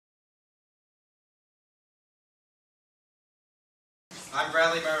I'm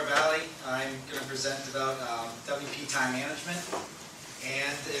Maravalli. I'm going to present about WP time management.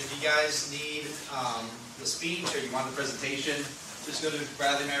 And if you guys need the speech or you want the presentation, just go to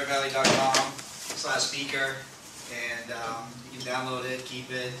bradleymaravalli.com/speaker and you can download it, keep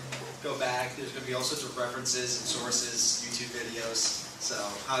it, go back. There's going to be all sorts of references and sources, YouTube videos. So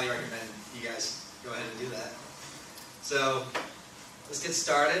highly recommend you guys go ahead and do that. So let's get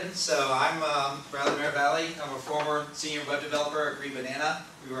started. So I'm Brian Maravalli. I'm a former senior web developer at GreenBanana.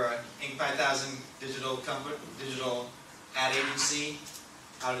 We were an Inc. 5000 digital ad agency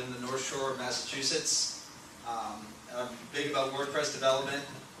out in the North Shore of Massachusetts. I'm big about WordPress development.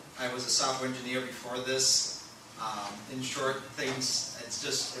 I was a software engineer before this. In short,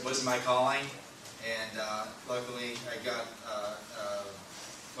 it wasn't my calling, and luckily I got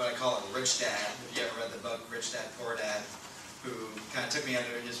what I call a rich dad. If you ever read the book Rich Dad Poor Dad, who kind of took me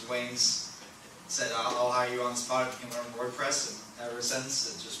under his wings, said, I'll hire you on the spot if you can learn WordPress, and ever since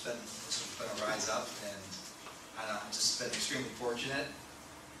it's just been a rise up, and I don't know, I've just been extremely fortunate.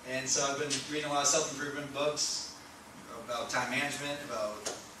 And so I've been reading a lot of self-improvement books about time management, about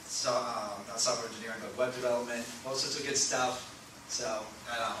not software engineering, but web development, all sorts of good stuff. So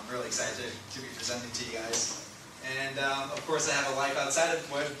I don't know, I'm really excited to be presenting to you guys. And of course I have a life outside of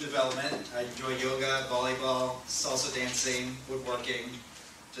web development. I enjoy yoga, volleyball, salsa dancing, woodworking,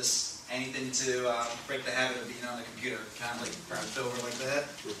 just anything to break the habit of being on the computer, kind of like crouched over like that.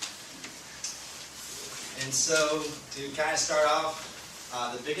 And so to kind of start off,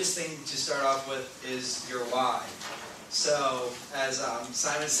 the biggest thing to start off with is your why. So as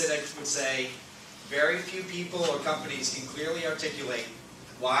Simon Sinek would say, very few people or companies can clearly articulate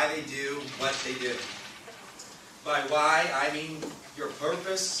why they do what they do. By why, I mean your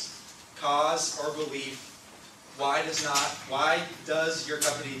purpose, cause, or belief. Why does your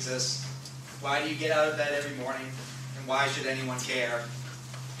company exist? Why do you get out of bed every morning? And why should anyone care?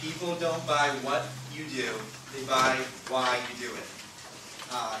 People don't buy what you do, they buy why you do it.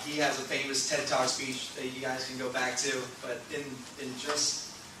 He has a famous TED Talk speech that you guys can go back to, but it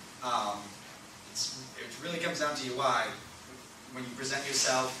really comes down to your why. When you present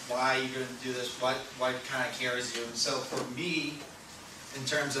yourself, why you're going to do this, what kind of carries you. And so for me, in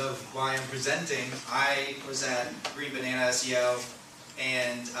terms of why I'm presenting, I was at GreenBananaSEO,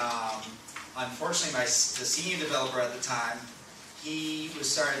 and unfortunately the senior developer at the time, he was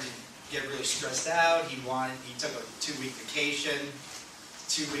starting to get really stressed out. He took a 2-week vacation.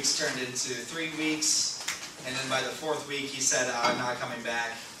 2 weeks turned into 3 weeks, and then by the 4th week he said, I'm not coming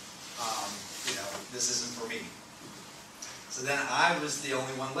back. This isn't for me. So then I was the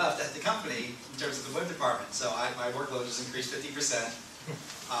only one left at the company in terms of the web department. So my workload just increased 50%.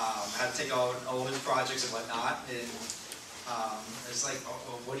 I had to take all his projects and whatnot, and it's like,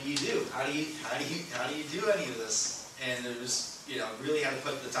 what do you do? How do you do any of this? And it was, really had to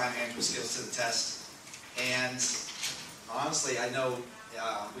put the time management skills to the test. And honestly, I know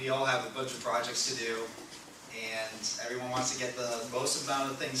we all have a bunch of projects to do, and everyone wants to get the most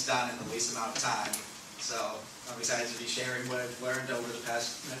amount of things done in the least amount of time. So I'm excited to be sharing what I've learned over the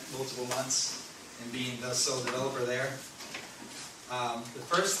past multiple months and being the sole developer there. The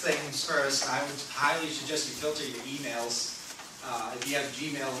first things first, I would highly suggest you filter your emails. If you have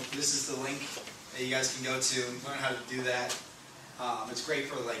Gmail, this is the link that you guys can go to and learn how to do that. It's great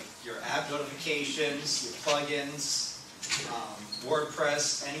for like your app notifications, your plugins,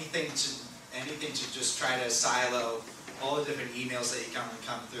 WordPress, anything to just try to silo all the different emails that you come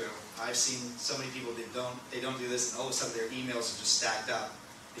through. I've seen so many people that don't do this, and all of a sudden their emails are just stacked up.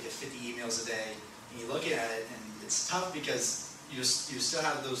 They get 50 emails a day, and you look at it, and it's tough because you still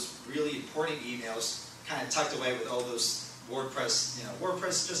have those really important emails kind of tucked away with all those WordPress.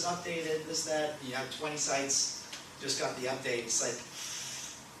 WordPress just updated this, that. You have 20 sites just got the update. It's like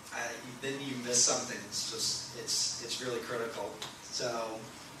then you miss something. It's really critical. So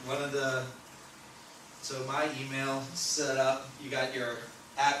my email set up. You got your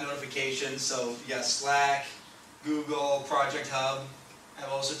app notifications. So you got Slack, Google, Project Hub. Have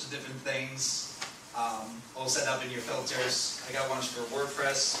all sorts of different things all set up in your filters. I got ones for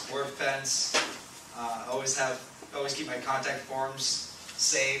WordPress, WordFence. Always keep my contact forms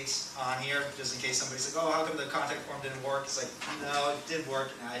saved on here, just in case somebody's like, oh, how come the contact form didn't work? It's like, no, it did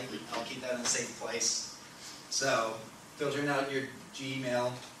work, and I'll keep that in a safe place. So filtering out your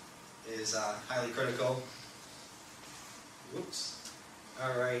Gmail is highly critical. Whoops.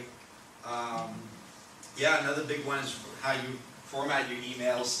 All right. Yeah, another big one is how you format your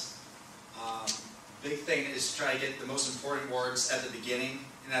emails. Big thing is try to get the most important words at the beginning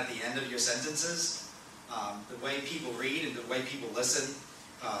and at the end of your sentences. The way people read and the way people listen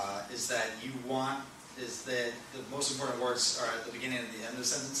is that you want is that the most important words are at the beginning and the end of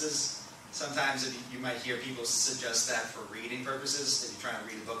sentences. Sometimes you might hear people suggest that for reading purposes. If you're trying to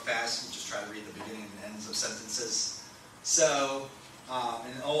read a book fast, you just try to read the beginning and ends of sentences. So,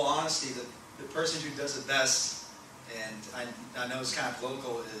 in all honesty, the person who does it best, and I know it's kind of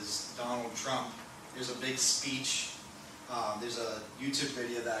political, is Donald Trump. There's a big speech. There's a YouTube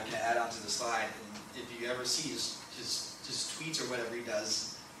video that I can add onto the slide, and if you ever see his tweets or whatever he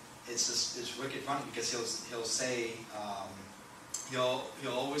does, it's wicked funny because he'll say he'll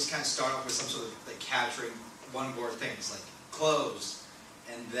always kind of start off with some sort of like capturing one word things like closed,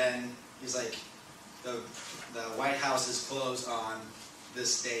 and then he's like the White House is closed on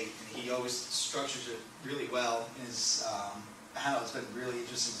this date, and he always structures it really well. It's it's been really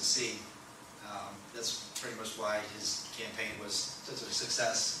interesting to see. That's pretty much why his campaign was such a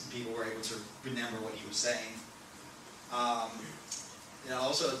success. People were able to remember what he was saying.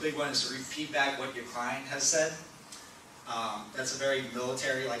 Also, a big one is to repeat back what your client has said. That's a very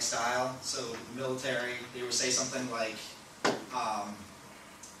military-like style. So, military, they would say something like,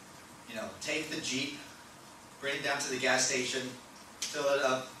 take the Jeep, bring it down to the gas station, fill it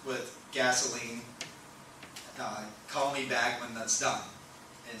up with gasoline, call me back when that's done.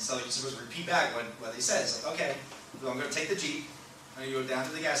 And so you're supposed to repeat back what they said. It's like, okay, well, I'm going to take the Jeep, I'm going to go down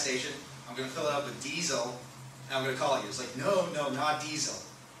to the gas station, I'm going to fill it up with diesel, and I'm going to call you. It's like, no, not diesel,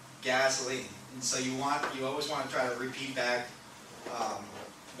 gasoline. And so you always want to try to repeat back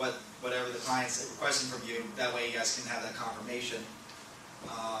whatever the client's requesting from you. That way you guys can have that confirmation.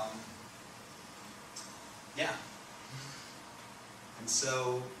 Yeah. And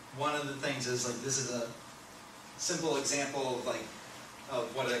so one of the things is like, this is a simple example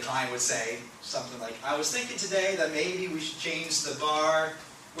of what a client would say. Something like, I was thinking today that maybe we should change the bar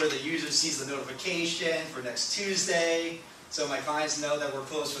where the user sees the notification for next Tuesday, so my clients know that we're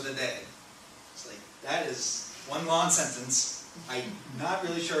closed for the day. It's like, that is one long sentence. I'm not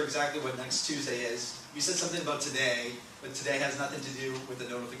really sure exactly what next Tuesday is. You said something about today, but today has nothing to do with the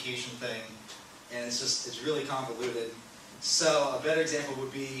notification thing, and it's really convoluted. So a better example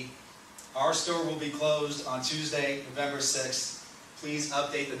would be, our store will be closed on Tuesday, November 6th. Please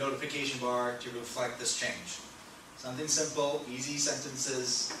update the notification bar to reflect this change. Something simple, easy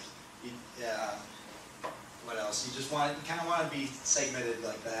sentences. What else? You kind of want to be segmented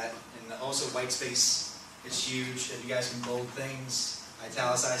like that. And also white space is huge. If you guys can bold things,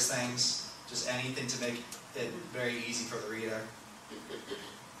 italicize things, just anything to make it very easy for the reader.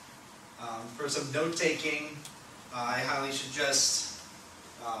 For some note taking, I highly suggest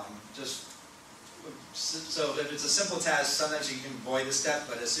so if it's a simple task, sometimes you can avoid the step,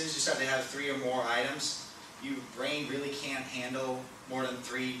 but as soon as you start to have 3 or more items, your brain really can't handle more than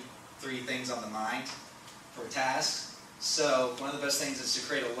three things on the mind for tasks. So one of the best things is to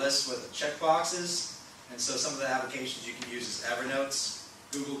create a list with checkboxes. And so some of the applications you can use is Evernote,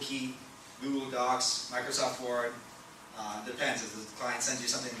 Google Keep, Google Docs, Microsoft Word. Depends. If the client sends you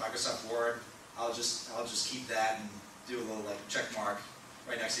something in Microsoft Word, I'll just keep that and do a little like check mark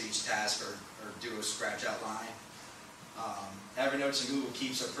right next to each task, or do a scratch outline. Evernote and Google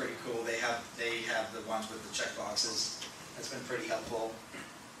Keeps are pretty cool. They have the ones with the checkboxes. That's been pretty helpful.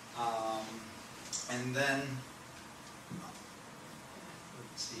 And then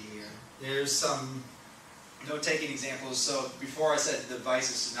let's see here. There's some note-taking examples. So before I said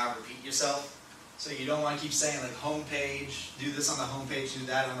devices to not repeat yourself. So you don't want to keep saying like homepage, do this on the homepage, do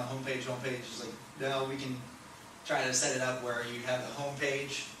that on the homepage. It's like, no, we can try to set it up where you have the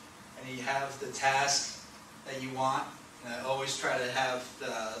homepage and you have the task that you want. And I always try to have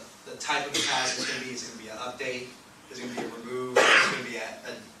the type of task it's going to be an update, it's going to be a remove, it's going to be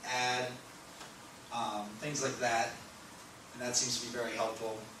an add, things like that. And that seems to be very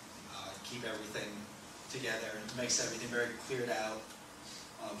helpful. Keep everything together and makes everything very cleared out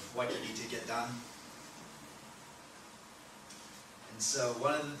of what you need to get done. And so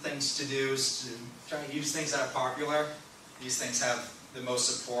one of the things to do is to try to use things that are popular. These things have the most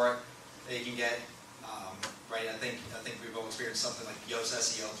support that you can get. Right? I think we've all experienced something like Yoast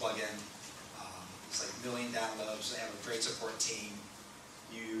SEO plugin. It's like 1 million downloads. They have a great support team.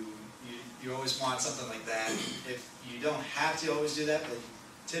 You always want something like that. If you don't have to always do that, but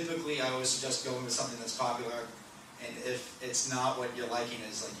typically I always suggest going with something that's popular. And if it's not what your liking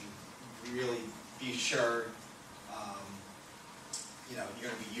is, like you really be sure you're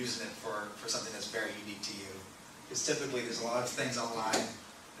going to be using it for something that's very unique to you. Because typically there's a lot of things online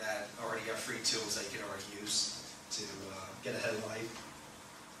that already have free tools that you can already use to get ahead of life.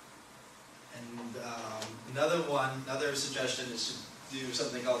 And another suggestion is to do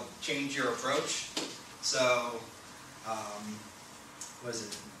something called change your approach. So, what is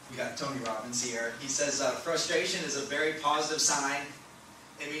it? We got Tony Robbins here. He says, frustration is a very positive sign.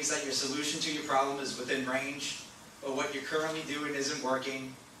 It means that your solution to your problem is within range, but what you're currently doing isn't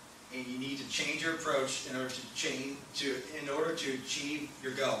working, and you need to change your approach in order to achieve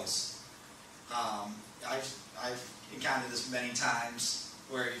your goals. I've encountered this many times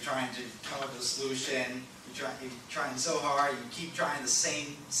where you're trying to come up with a solution, you're trying so hard, you keep trying the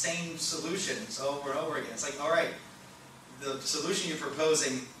same solutions over and over again. It's like, all right, the solution you're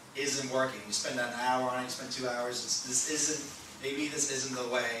proposing isn't working. You spend an hour on it, you spend 2 hours, maybe this isn't the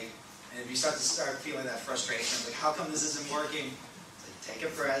way. And if you start feeling that frustration, like, how come this isn't working? It's like, take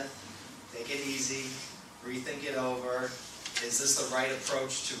a breath, take it easy, rethink it over. Is this the right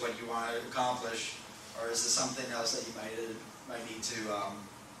approach to what you want to accomplish? Or is this something else that you might need to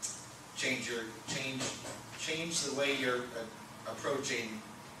change the way you're approaching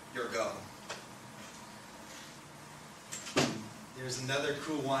your goal? There's another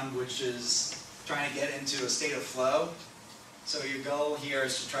cool one, which is trying to get into a state of flow. So your goal here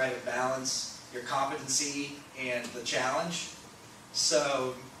is to try to balance your competency and the challenge.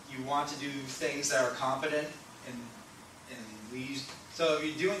 So you want to do things that are competent, so if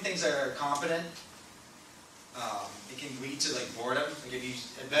you're doing things that are competent, it can lead to like boredom. Like if you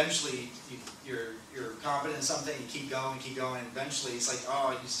eventually you're competent in something, you keep going, and eventually it's like,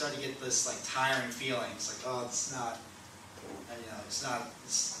 oh, you start to get this like tiring feeling. It's like, oh, it's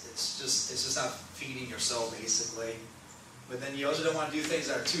just not feeding your soul basically. But then you also don't want to do things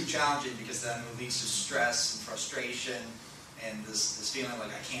that are too challenging, because then it leads to stress and frustration and this feeling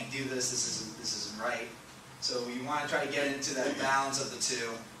like, I can't do this isn't right. So you want to try to get into that balance of the two,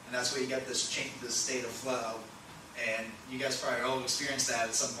 and that's where you get this state of flow. And you guys probably all experienced that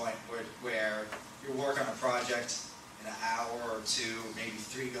at some point, where you work on a project, and an hour or two, maybe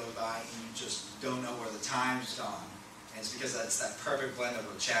 3 goes by, and you just don't know where the time's gone. And it's because that's that perfect blend of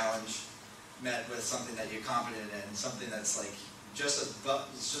a challenge met with something that you're competent in, something that's like just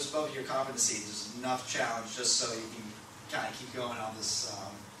above your competency. There's enough challenge just so you can kind of keep going on this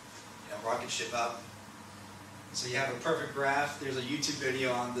rocket ship up. So you have a perfect graph. There's a YouTube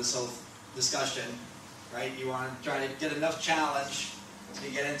video on this whole discussion, right? You want to try to get enough challenge so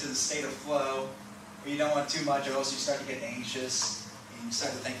you get into the state of flow, but you don't want too much, or else you start to get anxious and you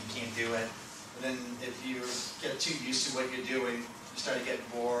start to think you can't do it. But then if you get too used to what you're doing, you start to get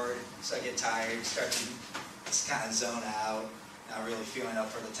bored, you start to get tired, you start to just kind of zone out, not really feeling up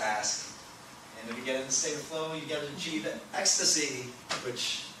for the task. And if you get in the state of flow, you get to achieve ecstasy,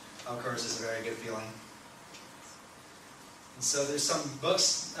 which of course is a very good feeling. And so there's some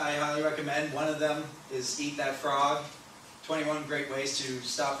books I highly recommend. One of them is Eat That Frog, 21 great ways to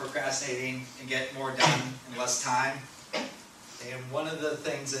stop procrastinating and get more done in less time. And one of the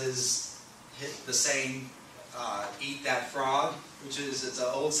things is the saying, eat that frog, which is, it's an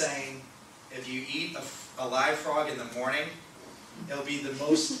old saying, if you eat a live frog in the morning, it'll be the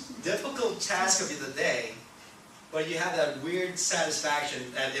most difficult task of the day, but you have that weird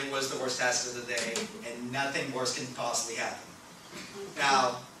satisfaction that it was the worst task of the day, and nothing worse can possibly happen.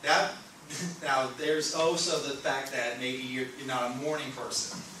 Now there's also the fact that maybe you're not a morning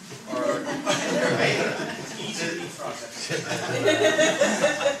person, or easy to eat frogs.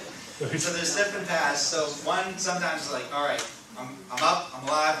 So there's different paths. So one, sometimes it's like, all right, I'm up, I'm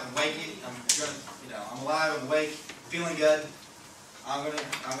alive, I'm waking, I'm alive, I'm awake, feeling good. I'm gonna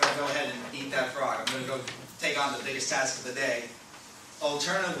go ahead and eat that frog. I'm gonna go take on the biggest task of the day.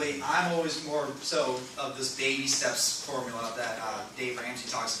 Alternatively, I'm always more so of this baby steps formula that Dave Ramsey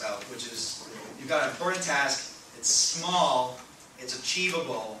talks about, which is you've got an important task, it's small, it's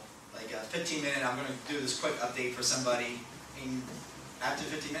achievable, like a 15-minute, I'm going to do this quick update for somebody, and after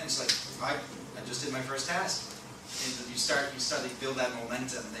 15 minutes, like, I just did my first task. And you start to build that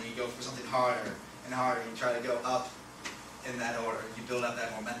momentum, and then you go for something harder and harder, and you try to go up in that order, you build up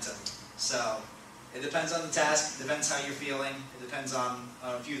that momentum. So it depends on the task, it depends how you're feeling, it depends on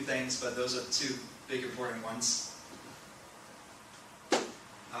a few things, but those are 2 big important ones.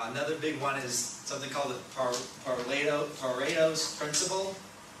 Another big one is something called the Pareto's principle.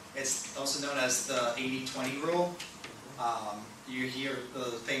 It's also known as the 80-20 rule. You hear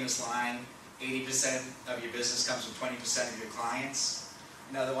the famous line, 80% of your business comes from 20% of your clients.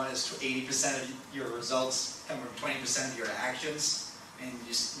 Another one is 80% of your results come from 20% of your actions. And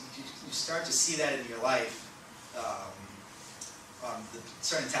you start to see that in your life, on the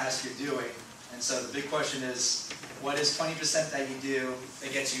certain tasks you're doing. And so the big question is, what is 20% that you do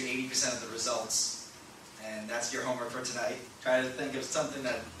that gets you 80% of the results? And that's your homework for tonight. Try to think of something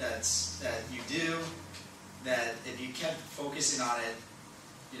that you do, that if you kept focusing on it,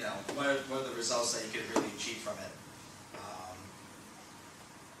 what are the results that you could really achieve from it?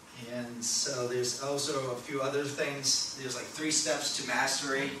 And so there's also a few other things. There's like 3 steps to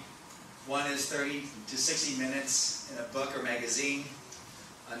mastery. One is 30 to 60 minutes in a book or magazine.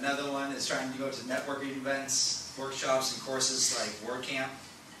 Another one is trying to go to networking events, workshops, and courses like WordCamp.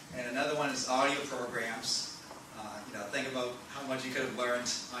 And another one is audio programs. Think about how much you could have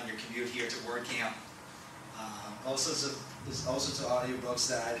learned on your commute here to WordCamp. There's all sorts of audiobooks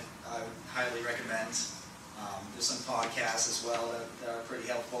that I would highly recommend. There's some podcasts as well that are pretty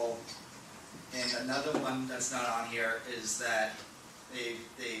helpful. And another one that's not on here is that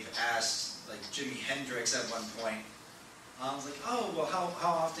they've asked, like Jimi Hendrix at one point, I was like, oh, well, how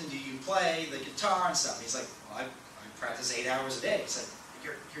often do you play the guitar and stuff? And he's like, well, I practice 8 hours a day. He's like,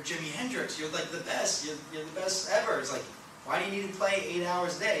 you're Jimi Hendrix, you're like the best, you're the best ever. It's like, why do you need to play 8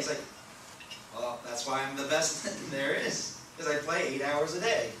 hours a day? He's like, well, that's why I'm the best there is, because I play 8 hours a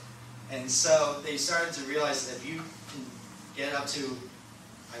day. And so they started to realize that if you can get up to,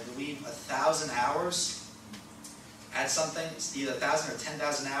 I believe, 1,000 hours at something, it's either 1,000 or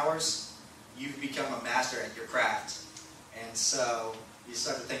 10,000 hours, you've become a master at your craft. And so you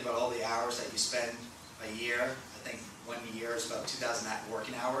start to think about all the hours that you spend a year. I think 1 year is about 2,000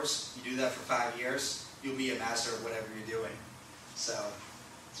 working hours. You do that for 5 years, you'll be a master of whatever you're doing. So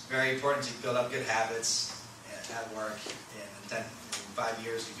it's very important to build up good habits at work, and in 5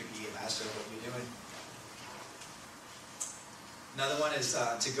 years you could be a master of what you're doing. Another one is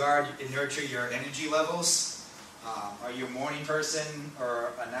to guard and nurture your energy levels. Are you a morning person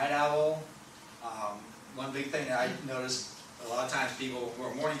or a night owl? One big thing that I noticed, a lot of times people who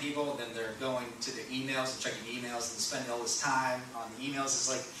are morning people, then they're going to their emails and checking emails and spending all this time on the emails. It's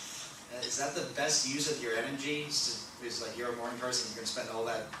like, is that the best use of your energy? Is like, you're a morning person, you're going to spend all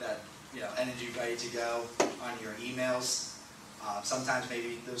that energy ready to go on your emails. Sometimes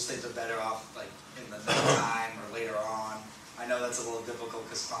maybe those things are better off like in the nighttime or later on. I know that's a little difficult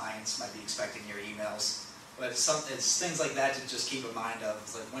because clients might be expecting your emails. But it's things like that to just keep in mind of.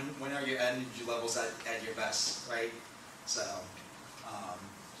 It's like, when are your energy levels at your best, right? So,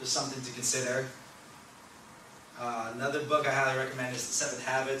 just something to consider. Another book I highly recommend is The 7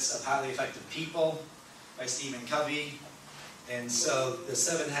 Habits of Highly Effective People by Stephen Covey. And so the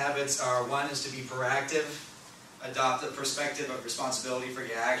 7 habits are: 1 is to be proactive, adopt a perspective of responsibility for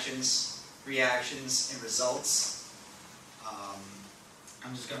your actions, reactions, and results.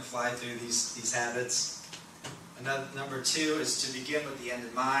 I'm just going to fly through these habits. Number 2 is to begin with the end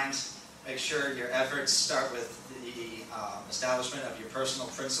in mind. Make sure your efforts start with the establishment of your personal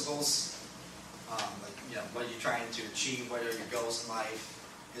principles. What are you trying to achieve? What are your goals in life?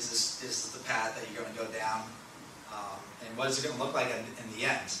 Is this the path that you're going to go down? And what is it going to look like in the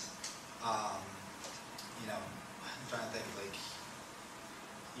end? I'm trying to think, like,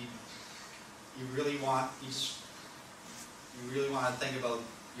 you really want to think about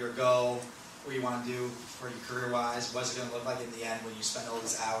your goal, what you want to do for your career-wise. What's it going to look like in the end when you spend all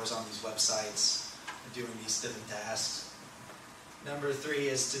these hours on these websites and doing these different tasks? Number 3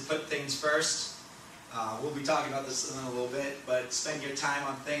 is to put things first. We'll be talking about this in a little bit, but spend your time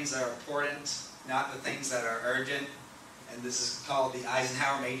on things that are important, not the things that are urgent. And this is called the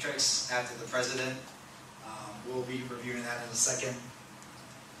Eisenhower Matrix after the president. We'll be reviewing that in a second.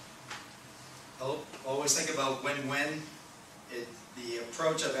 Always think about win-win. The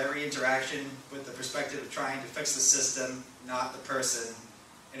approach of every interaction with the perspective of trying to fix the system, not the person,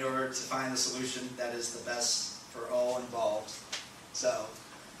 in order to find the solution that is the best for all involved. So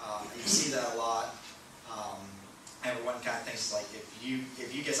you see that a lot. Everyone kind of thinks like, if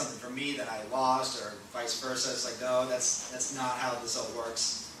you get something from me, then I lost, or vice versa. It's like, no, that's not how this all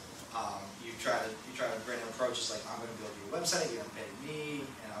works. You try to bring an approach. It's like, I'm going to build you a website. You're going to pay me,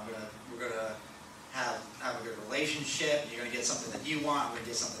 and we're going to have a good relationship. You're going to get something that you want. I'm going to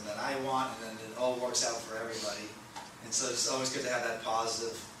get something that I want, and then it all works out for everybody. And so it's always good to have that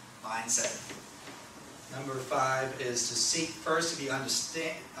positive mindset. Number 5 is to seek first to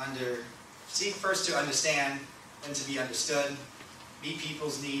understand and to be understood. Meet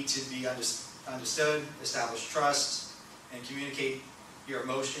people's need to be understood. Establish trust and communicate your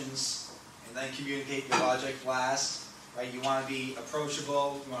emotions, and then communicate your logic last. Right? You want to be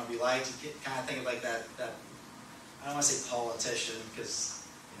approachable. You want to be liked. Kind of think of like that. I don't want to say politician, because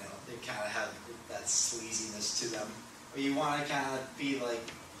they kind of have that sleaziness to them. But you want to kind of be like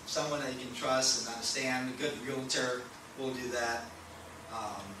someone that you can trust and understand. A good realtor will do that.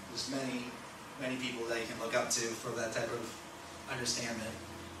 There's many people that you can look up to for that type of understanding.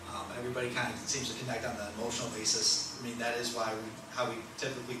 Everybody kind of seems to connect on an emotional basis. I mean, that is how we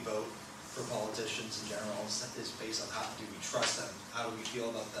typically vote for politicians in general, is based on how do we trust them, how do we feel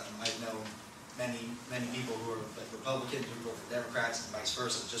about them. I've known many people who are like Republicans who vote for Democrats and vice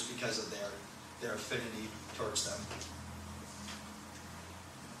versa, just because of their affinity towards them.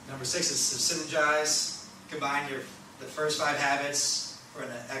 Number 6 is to synergize. Combine the first 5 habits for an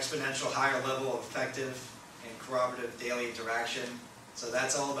exponential higher level of effective and corroborative daily interaction. So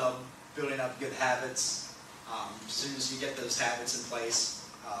that's all about building up good habits. As soon as you get those habits in place,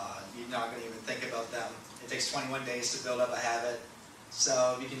 you're not going to even think about them. It takes 21 days to build up a habit.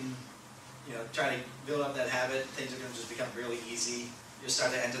 So if you can, try to build up that habit, things are going to just become really easy. You'll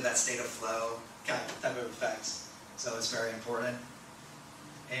start to enter that state of flow kind of type of effect. So it's very important.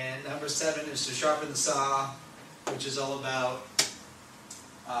 And number 7 is to sharpen the saw, which is all about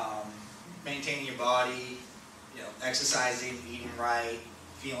maintaining your body, exercising, eating right,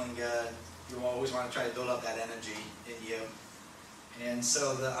 feeling good. You always want to try to build up that energy in you. And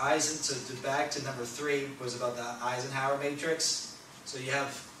so back to number 3 was about the Eisenhower matrix. So you have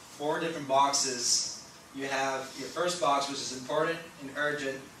 4 different boxes. You have your first box, which is important and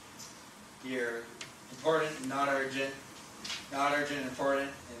urgent. Your important and not urgent and important,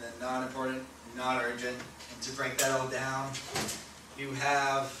 and then not important and not urgent. And to break that all down, you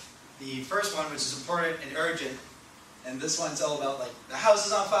have the first one, which is important and urgent. And this one's all about, like, the house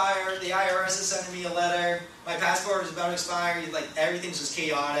is on fire, the IRS is sending me a letter, my passport is about to expire. Everything's just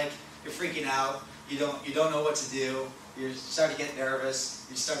chaotic. You're freaking out. You don't know what to do. You start to get nervous.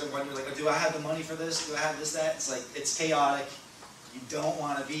 You start to wonder, like, do I have the money for this? Do I have this, that? It's like, it's chaotic. You don't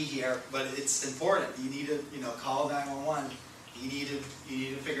want to be here, but it's important. You need to, call 911. You need to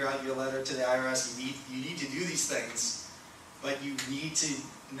figure out your letter to the IRS. You need to do these things, but you need to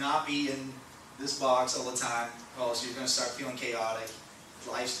not be in this box all the time, or else you're going to start feeling chaotic.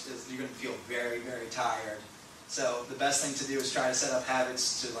 You're going to feel very, very tired. So the best thing to do is try to set up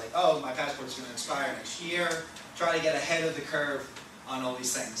habits to, like, oh, my passport's going to expire next year. Try to get ahead of the curve on all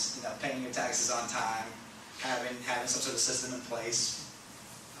these things. Paying your taxes on time, having some sort of system in place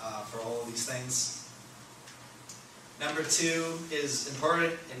for all of these things. Number 2 is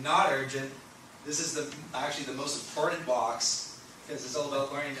important and not urgent. This is actually the most important box, because it's all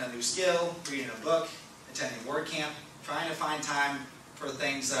about learning a new skill, reading a book, attending WordCamp, trying to find time for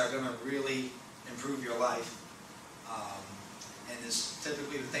things that are going to really improve your life. And it's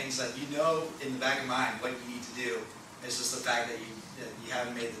typically the things that in the back of your mind what you need to do. It's just the fact that you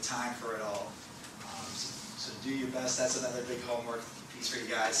haven't made the time for it all. So do your best. That's another big homework piece for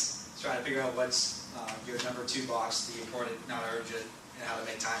you guys. Try to figure out what's your number 2 box, the important, not urgent, and how to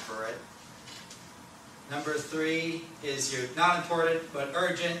make time for it. Number 3 is your not important but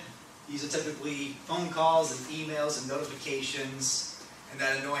urgent. These are typically phone calls and emails and notifications, and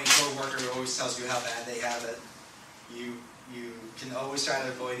that annoying coworker who always tells you how bad they have it. You can always try to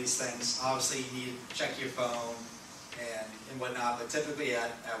avoid these things. Obviously, you need to check your phone and whatnot, but typically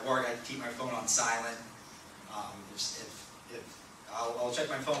at work I keep my phone on silent. I'll check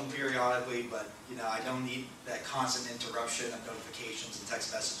my phone periodically, but I don't need that constant interruption of notifications and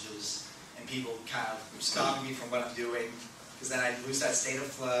text messages and people kind of stopping me from what I'm doing, because then I lose that state of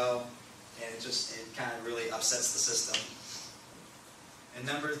flow, and it kind of really upsets the system. And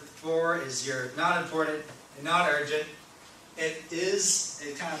number 4 is your not important and not urgent. It's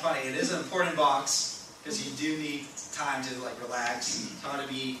kind of funny. It is an important box because you do need time to relax, try to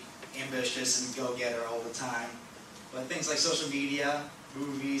be ambitious and go-getter all the time. But things like social media,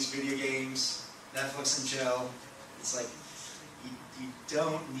 movies, video games, Netflix and chill, it's like you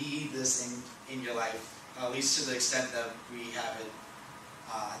don't need this in your life, at least to the extent that we have it.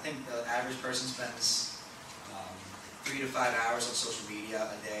 I think the average person spends 3 to 5 hours on social media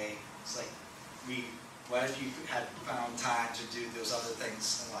a day. It's like, what if you had found time to do those other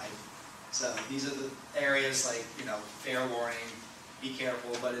things in life? So these are the areas like, fair warning, be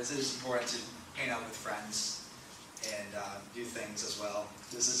careful, but it is important to hang out with friends and do things as well.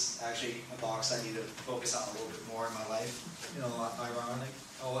 This is actually a box I need to focus on a little bit more in my life, in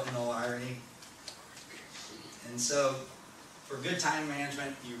all irony. And so, for good time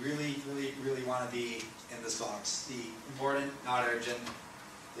management, you really, really, really want to be in this box. The important, not urgent.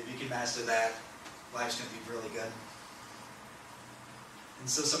 If you can master that, life's going to be really good. And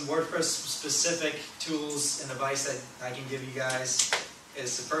so some WordPress specific tools and advice that I can give you guys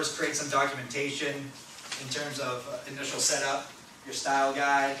is to first create some documentation in terms of initial setup, your style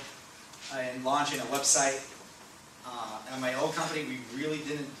guide, and launching a website. At my old company, we really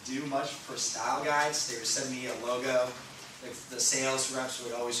didn't do much for style guides. They would send me a logo. The sales reps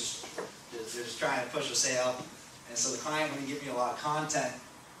would always they're just trying to push a sale. And so the client wouldn't give me a lot of content,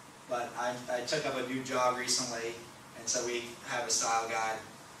 but I took up a new job recently, and so we have a style guide.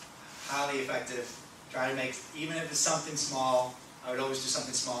 Highly effective. Try to make, even if it's something small, I would always do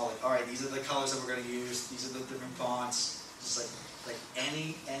something small, like, all right, these are the colors that we're going to use, these are the different fonts, just like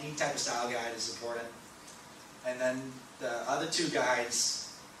any type of style guide is important. And then the other two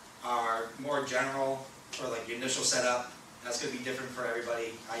guides are more general for like the initial setup. That's going to be different for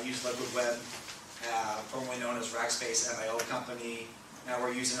everybody. I use Liquid Web, formerly known as Rackspace at my old company. Now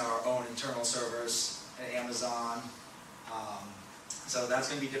we're using our own internal servers at Amazon. So that's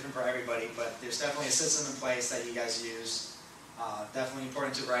going to be different for everybody, but there's definitely a system in place that you guys use. Definitely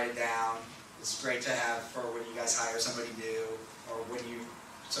important to write it down. It's great to have for when you guys hire somebody new, or when you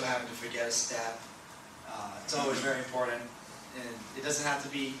so happen to forget a step. It's always very important, and it doesn't have to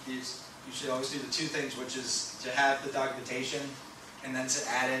be, you should always do the two things, which is to have the documentation and then to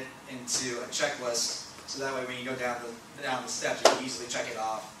add it into a checklist, so that way when you go down the steps, you can easily check it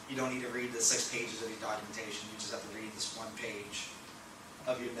off. You don't need to read the 6 pages of your documentation, you just have to read this 1 page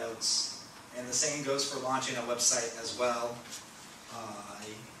of your notes. And the same goes for launching a website as well. I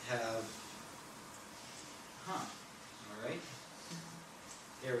have, all right,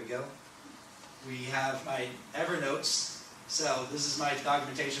 there we go. We have my Evernotes. So this is my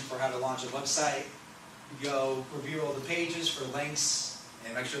documentation for how to launch a website. You go review all the pages for links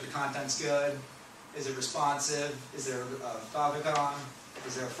and make sure the content's good. Is it responsive? Is there a favicon?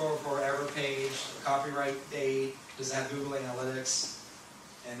 Is there a 404 error page? A copyright date? Does it have Google Analytics?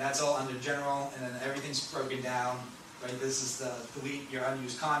 And that's all under general, and then everything's broken down. Right? This is the delete your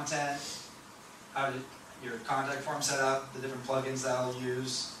unused content, how to your contact form set up, the different plugins that I'll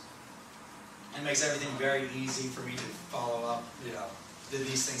use. It makes everything very easy for me to follow up, you know, did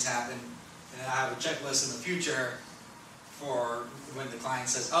these things happen? And I have a checklist in the future for when the client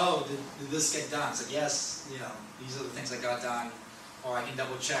says, oh, did this get done? It's like, yes, you know, these are the things that got done. Or I can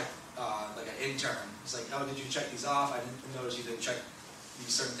double check, like an intern. It's like, oh, did you check these off? I didn't notice you didn't check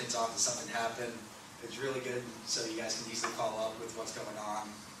these certain things off, did something happen? It's really good, so you guys can easily follow up with what's going on.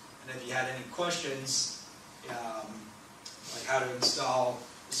 And if you had any questions, like how to install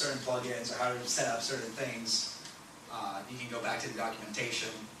certain plugins or how to set up certain things, you can go back to the documentation.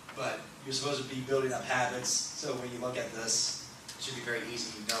 But you're supposed to be building up habits, so when you look at this, it should be very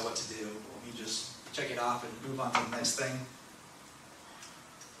easy. You know what to do. You just check it off and move on to the next thing.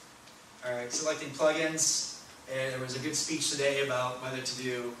 All right, selecting plugins. And there was a good speech today about whether to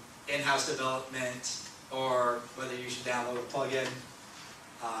do in-house development or whether you should download a plugin.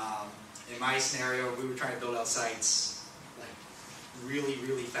 In my scenario, we were trying to build out sites like really,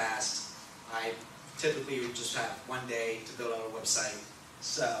 really fast. I typically would just have 1 day to build out a website.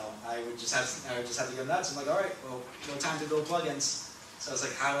 So I would just have to go nuts. I'm like, all right, well, no time to build plugins. So I was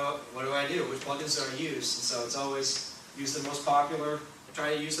like, what do I do? Which plugins do I use? And so it's always use the most popular.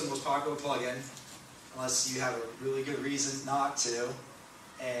 Try to use the most popular plugin, unless you have a really good reason not to.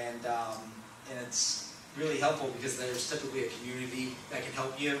 And it's really helpful because there's typically a community that can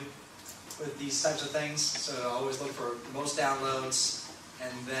help you with these types of things. So I always look for the most downloads,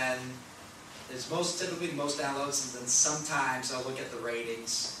 and then there's typically the most downloads, and then sometimes I'll look at the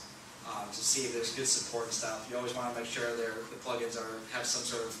ratings to see if there's good support and stuff. You always want to make sure the plugins have some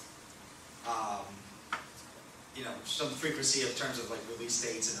sort of some frequency in terms of like release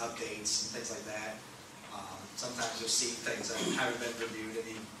dates and updates and things like that. Sometimes you'll see things that haven't been reviewed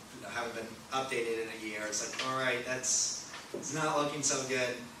and haven't been updated in a year. It's like, all right, it's not looking so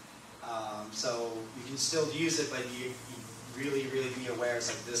good. So you can still use it, but you really, really be aware. It's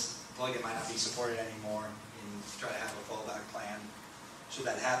like this plugin might not be supported anymore, and try to have a fallback plan should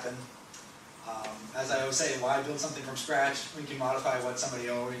that happen. As I always say, why build something from scratch? We can modify what somebody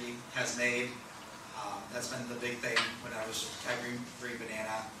already has made. That's been the big thing when I was at Green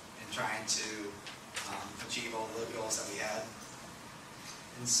Banana and trying to achieve all the goals that we had.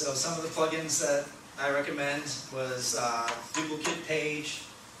 And so some of the plugins that I recommend was duplicate page.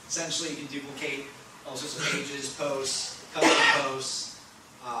 Essentially, you can duplicate all sorts of pages, posts, custom posts.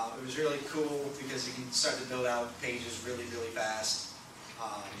 It was really cool because you can start to build out pages really, really fast.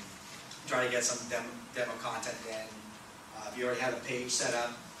 Try to get some demo content in. If you already had a page set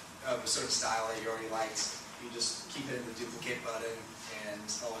up of a certain style that you already liked, you just keep it in the duplicate button, and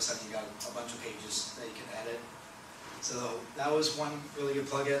all of a sudden you got a bunch of pages that you can edit. So that was one really good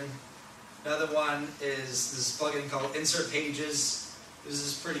plugin. Another one is this plugin called Insert Pages. This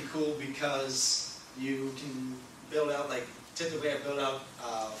is pretty cool because you can build out, like typically I build out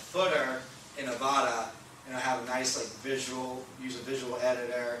a footer in Avada, and I have a nice like visual, use a visual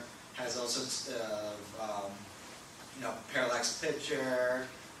editor, has all sorts of parallax picture,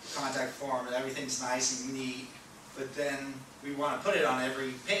 contact form, and everything's nice and neat. But then we want to put it on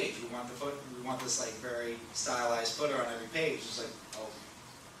every page. We want this like very stylized footer on every page. It's like, oh,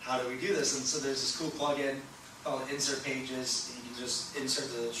 how do we do this? And so there's this cool plugin called insert pages. You can just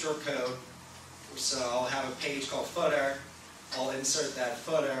insert the short code. So I'll have a page called footer. I'll insert that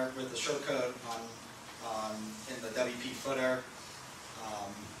footer with the short code in the WP footer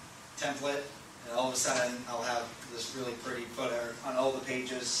template, and all of a sudden I'll have this really pretty footer on all the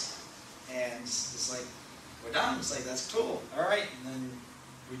pages, and it's like, we're done. It's like, that's cool. All right, and then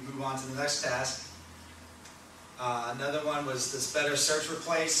we move on to the next task. Another one was this better search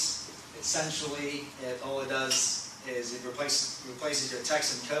replace. Essentially, all it does is it replaces your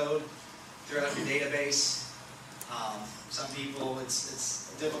text and code throughout your database. Some people,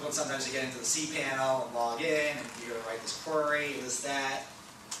 it's difficult sometimes to get into the cPanel and log in, and you're going to write this query, that.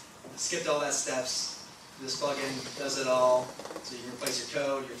 Skipped all that steps. This plugin does it all. So you can replace your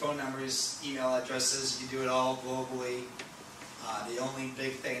code, your phone numbers, email addresses. You can do it all globally. The only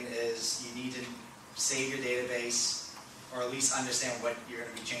big thing is you need to save your database, or at least understand what you're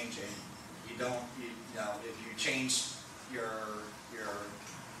going to be changing. You know, if you change your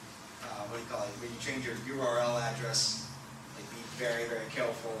what do you call it? When you change your URL address, like, be very, very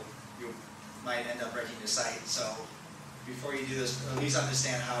careful. You might end up breaking your site. So before you do this, at least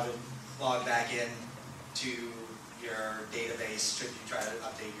understand how to log back in to your database should you try to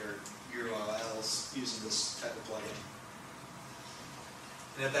update your URLs using this type of plugin.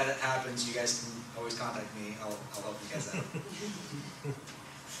 And if that happens, you guys can always contact me. I'll help you guys out.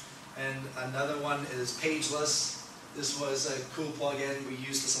 And another one is Pageless. This was a cool plugin. We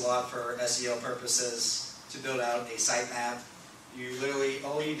use this a lot for SEO purposes to build out a sitemap. You literally,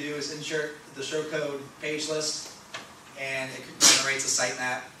 all you do is insert the show code Pageless, and it generates a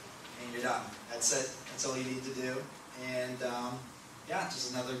sitemap, and you're done. That's it. That's all you need to do. And yeah,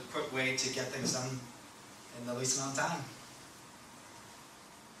 just another quick way to get things done in the least amount of time.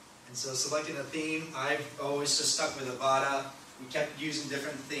 And so selecting a theme, I've always just stuck with Avada. We kept using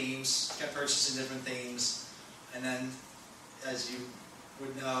different themes, kept purchasing different themes. And then, as you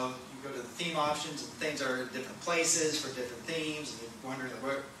would know, you go to the theme options, and things are in different places for different themes, and you're wondering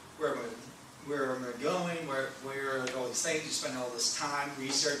where am I going, where are all these things. You spend all this time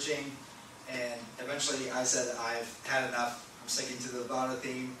researching, and eventually I said, I've had enough. I'm sticking to the Avada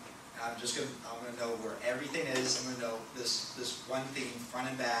theme. I'm gonna know where everything is. I'm gonna know this one theme front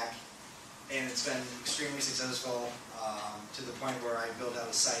and back, and it's been extremely successful to the point where I built out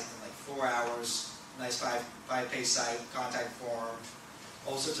a site in like 4 hours. Nice five-page site, contact form,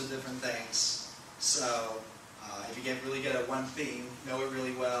 all sorts of different things. So if you get really good at one theme, know it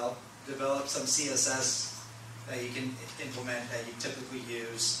really well, develop some CSS that you can implement that you typically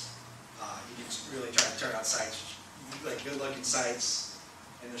use. You can really try to turn out sites, like good-looking sites,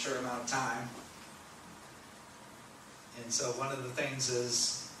 in a short amount of time. And so one of the things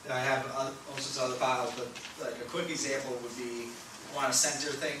is that I have all sorts of other files, but like a quick example would be I want to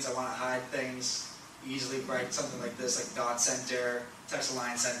center things, I want to hide things. Easily write something like this, like dot center, text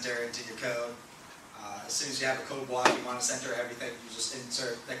align center into your code. As soon as you have a code block, you want to center everything, you just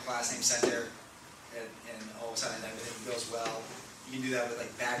insert that class name center, and all of a sudden everything goes well. You can do that with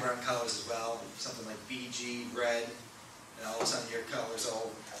like background colors as well, something like BG, red, and all of a sudden your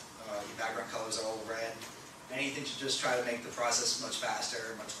your background colors are all red. Anything to just try to make the process much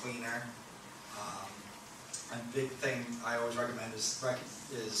faster, much cleaner. A big thing I always recommend is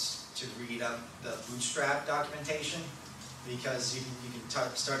to read up the Bootstrap documentation, because you can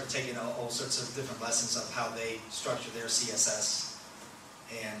start to take in all sorts of different lessons of how they structure their CSS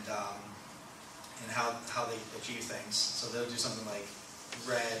and how they achieve things. So they'll do something like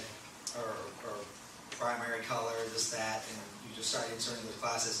red or primary color, this, that, and you just start inserting those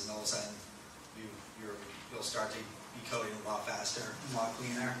classes, and all of a sudden you'll start to be coding a lot faster, a lot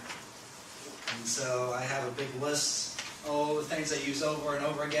cleaner. And so I have a big list, all the things I use over and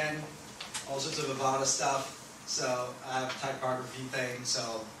over again, all sorts of Avada stuff. So I have a typography thing,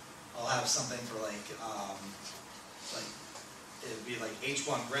 so I'll have something for like it would be like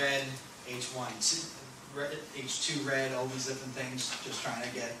H1 red, H2 red, all these different things, just trying to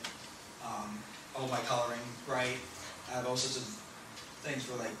get all my coloring right. I have all sorts of things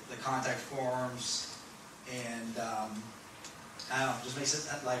for like the contact forms, and I don't know, just makes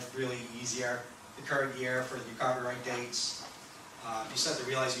life really easier. The current year for your copyright dates. You start to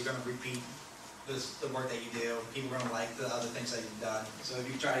realize you're going to repeat the work that you do. People are going to like the other things that you've done. So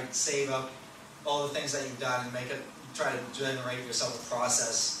if you try to save up all the things that you've done and try to generate yourself a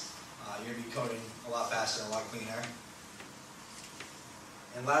process, you're going to be coding a lot faster, a lot cleaner.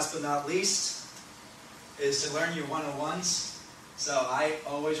 And last but not least is to learn your one-on-ones. So I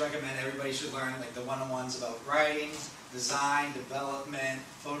always recommend everybody should learn like the one-on-ones about writing, design, development,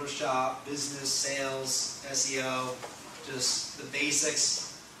 Photoshop, business, sales, SEO, just the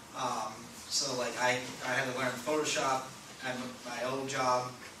basics. So like I had to learn Photoshop at my old job.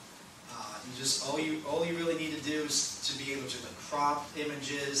 All you really need to do is to be able to crop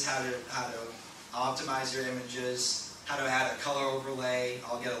images, how to optimize your images, how to add a color overlay.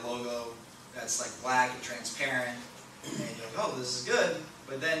 I'll get a logo that's like black and transparent, and you're like, oh, this is good.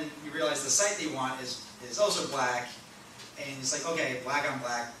 But then you realize the site that you want is also black, and it's like, okay, black on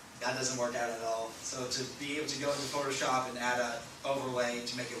black, that doesn't work out at all. So to be able to go into Photoshop and add an overlay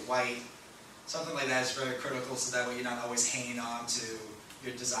to make it white, something like that is very critical, so that way you're not always hanging on to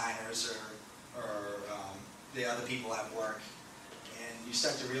your designers or the other people at work. And you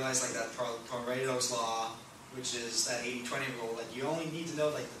start to realize like that Pareto's law, which is that 80-20 rule, that you only need to know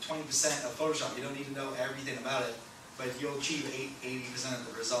like the 20% of Photoshop. You don't need to know everything about it, but you'll achieve 80% of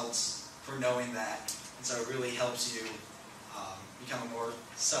the results for knowing that. And so it really helps you become a more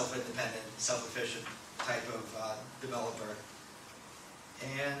self-independent, self-efficient type of developer.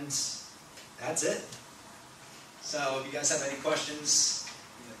 And that's it. So if you guys have any questions,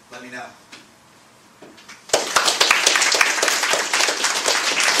 let me know.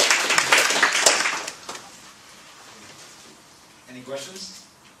 Any questions?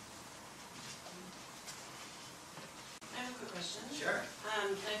 I have a quick question. Sure. Can I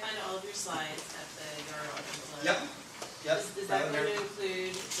find all of your slides at the URL below? Yep. Yep. Is that going to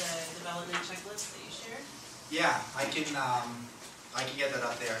include the development checklist that you shared? Yeah, I can get that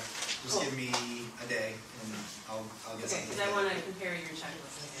up there. Just Cool. give me a day, and I'll get something. Because I want to compare your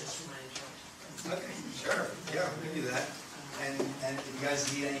checklist against my instructions. Okay, sure. Yeah, we can do that. And if you guys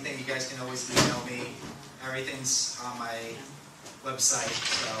need anything, you guys can always email me. Everything's on my website.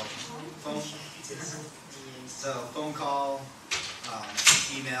 So phone call,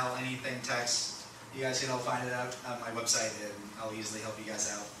 email, anything, text. You guys can all find it out on my website, and I'll easily help you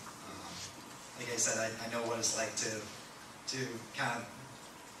guys out. Like I said, I know what it's like to kind of.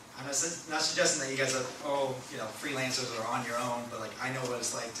 I'm not suggesting that you guys are freelancers or on your own, but like I know what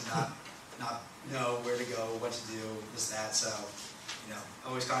it's like to not know where to go, what to do, this, that. So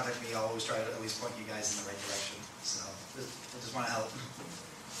always contact me. I'll always try to at least point you guys in the right direction. So I just want to help.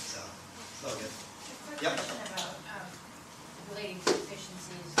 So it's all good. Quick Yep. question about relating to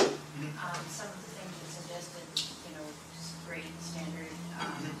efficiencies. Some of the things you suggested, just great standard.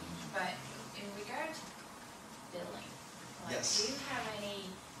 But in regard to billing, Yes. do you have any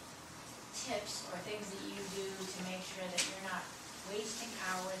tips or things that you do to make sure that you're not wasting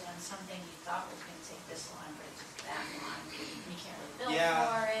hours on something you thought was going to take this long, but it took that long, you can't really bill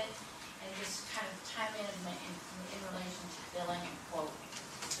for it, and just kind of time management in relation to billing and quoting?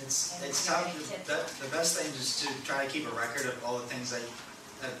 It's tough. The best thing is to try to keep a record of all the things that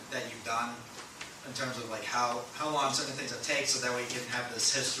you've done in terms of like how long certain things will take, so that way you can have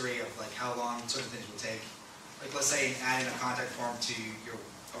this history of like how long certain things will take. Like let's say adding a contact form to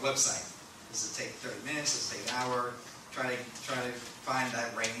a website. Does it take 30 minutes? Does it take an hour? Try to find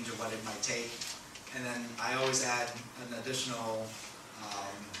that range of what it might take, and then I always add an additional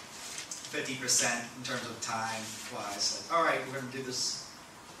 50% in terms of time wise. Like, all right, we're going to do this,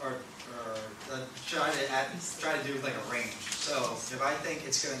 or try to do like a range. So if I think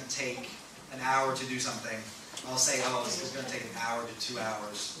it's going to take an hour to do something, I'll say, oh, this is going to take an hour to 2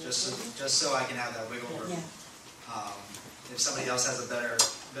 hours, just so I can have that wiggle room. If somebody else has a better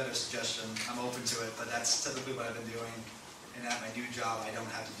suggestion, I'm open to it, but that's typically what I've been doing. And at my new job, I don't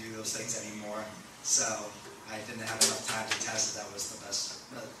have to do those things anymore. So I didn't have enough time to test that was the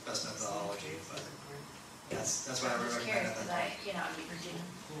best methodology. But that's what I would recommend. Over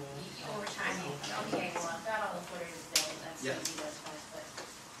time, okay, well, I've got all the footers built, that's easy, that's fast, but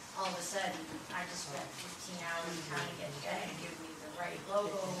all of a sudden, I just spent 15 hours trying to get the guy to give me the right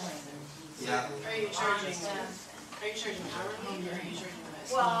logo and Are you charging hourly or are you charging by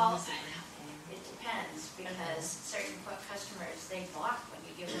Well, it depends, because certain customers, they block when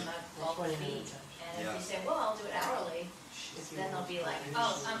you give them a bulk fee. And if you say, well, I'll do it hourly, then they'll be like,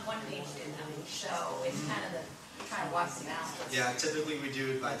 oh, I'm one page did them. So it's kind of trying to walk the balance. Yeah, typically we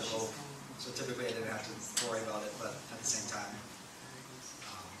do it by the bulk. So typically I didn't have to worry about it, but at the same time,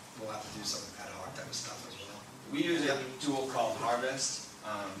 we'll have to do some ad hoc type of stuff as well. We use a tool called Harvest,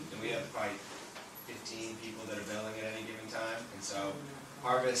 and we have probably 15 people that are billing at any given time, and so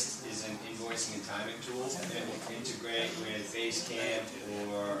Harvest is an invoicing and timing tool, and it will integrate with Basecamp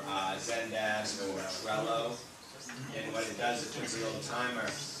or Zendesk or Trello, and what it does is it puts a little timer,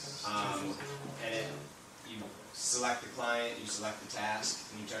 and you select the client, you select the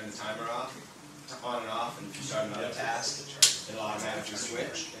task, and you turn the timer on and off, and if you start another task, it'll automatically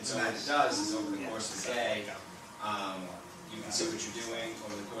switch, and so what it does is over the course of the day, you can see what you're doing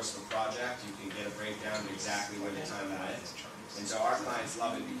over the course of a project. You can get a breakdown of exactly where the time went. And so our clients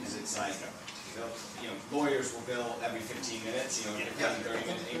love it because it's like, lawyers will bill every 15 minutes, they're cutting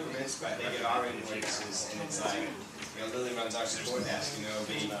 30-minute increments, but they get our invoices, and it's like, Lily runs our support desk, it'll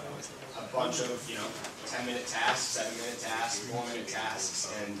be a bunch of, 10-minute tasks, 7-minute tasks, 4-minute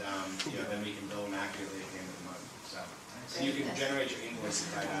tasks, and, then we can bill them accurately at the end of the month, so. And you can generate your invoices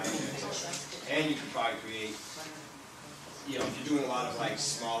right out of there, too. And you can probably create, if you're doing a lot of like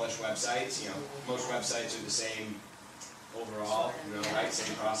smallish websites, most websites are the same overall, right,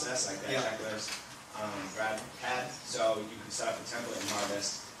 same process, like that checklist Brad had. So you can set up a template in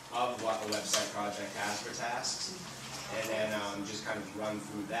Harvest of what a website project has for tasks, and then just kind of run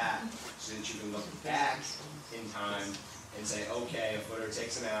through that so that you can look back in time and say, okay, a footer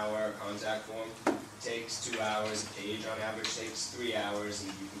takes an hour, a contact form takes 2 hours, a page on average takes 3 hours,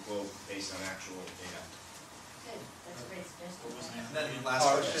 and you can quote based on actual data. Good, that's a great suggestion. And then last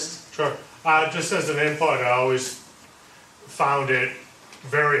question. Sure. Just as an input, I always found it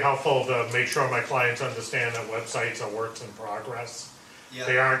very helpful to make sure my clients understand that websites are works in progress. Yeah.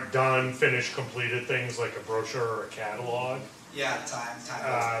 They aren't done, finished, completed things like a brochure or a catalog. Yeah, time.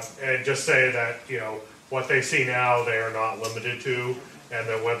 And just say that, what they see now, they are not limited to, and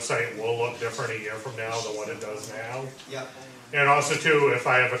their website will look different a year from now than what it does now. Yeah. And also too, if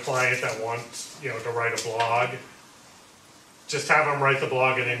I have a client that wants, to write a blog, just have them write the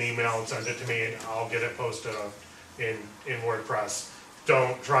blog in an email and send it to me, and I'll get it posted in WordPress.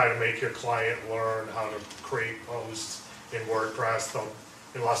 Don't try to make your client learn how to create posts in WordPress,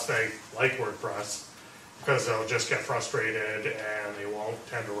 unless they like WordPress, because they'll just get frustrated and they won't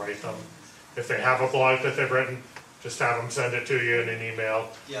tend to write them. If they have a blog that they've written, just have them send it to you in an email.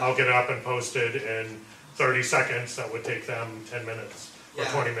 Yeah. I'll get it up and posted in 30 seconds. That would take them 10 minutes or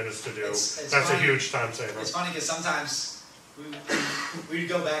 20 minutes to do. It's That's funny. a huge time saver. It's funny because sometimes we'd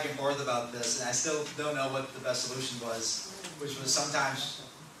go back and forth about this, and I still don't know what the best solution was, which was sometimes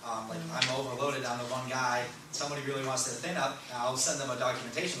like I'm overloaded on the one guy, somebody really wants their thing up, and I'll send them a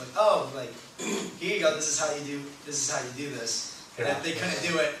documentation like, oh, like, here you go, this is how you do this. And if they couldn't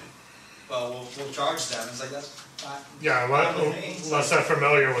do it, well, we'll charge them. It's like, that's not. Yeah, unless they're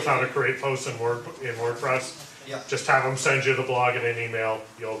familiar with how to create posts in WordPress, just have them send you the blog in an email,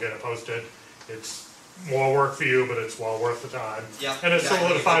 you'll get it posted. It's more work for you, but it's well worth the time. And it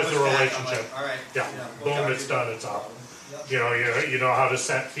solidifies the relationship. All right. Boom, it's done, it's up. You know how to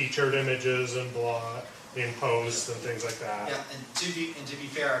set featured images and in posts and things like that. Yeah, and to be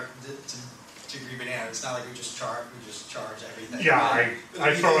fair to GreenBanana, it's not like we just charge everything. Yeah,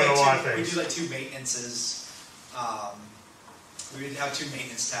 I throw in a lot of things. We do like 2 maintenances. We would have 2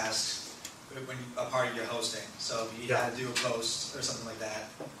 maintenance tasks when a part of your hosting. So if you had to do a post or something like that,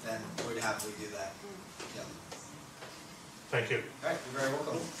 then we'd happily do that. Yeah. Thank you. All right, you're very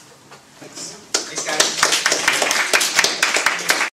welcome. Thanks guys.